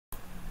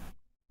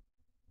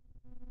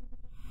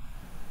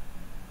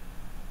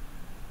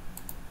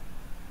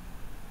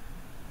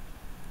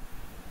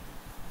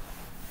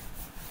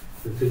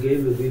It's a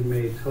game that we've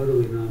made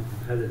totally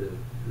non-competitive,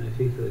 and I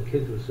think the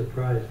kids were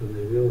surprised when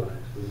they realized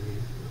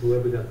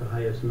whoever got the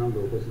highest number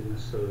wasn't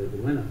necessarily the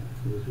winner.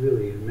 It was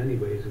really, in many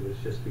ways, it was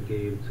just a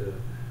game to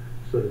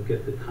sort of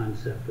get the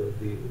concept of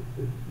the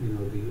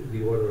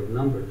order of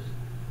numbers.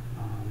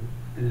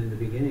 And in the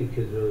beginning,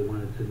 kids really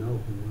wanted to know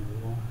who won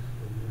or lost.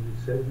 And when they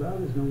said, well,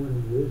 there's no winner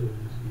or loser in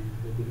this game,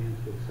 they began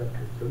to accept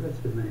it. So that's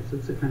been nice.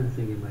 It's the kind of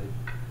thing you might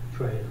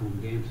try at home,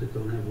 games that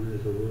don't have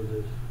winners or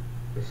losers.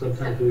 But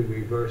sometimes we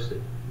reverse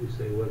it. We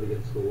say whoever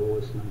gets the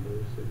lowest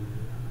numbers.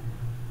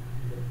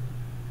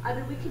 I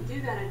mean, we could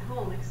do that at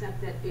home, except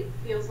that it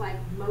feels like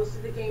most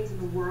of the games in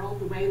the world,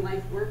 the way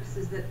life works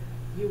is that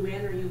you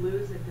win or you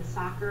lose. At the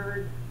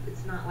soccer,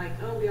 it's not like,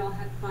 oh, we all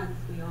had fun,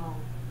 so we all,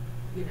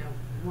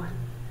 won.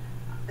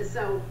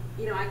 So,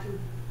 I can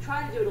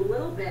try to do it a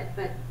little bit,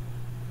 but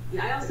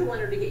I also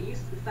want her to get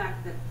used to the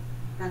fact that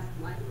that's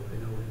life. I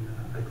know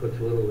when I coach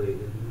Little League,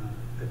 and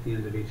at the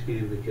end of each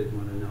game, the kids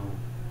want to know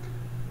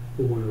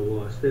who won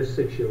or lost. They're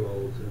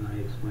 6-year-olds, and I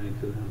explain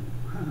to them,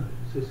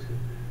 it's just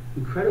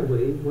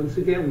incredibly, once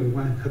again, we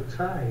wind up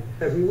tied.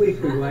 Every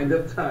week we wind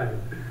up tied.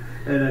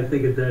 And I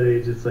think at that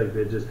age, it's like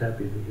they're just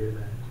happy to hear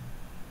that.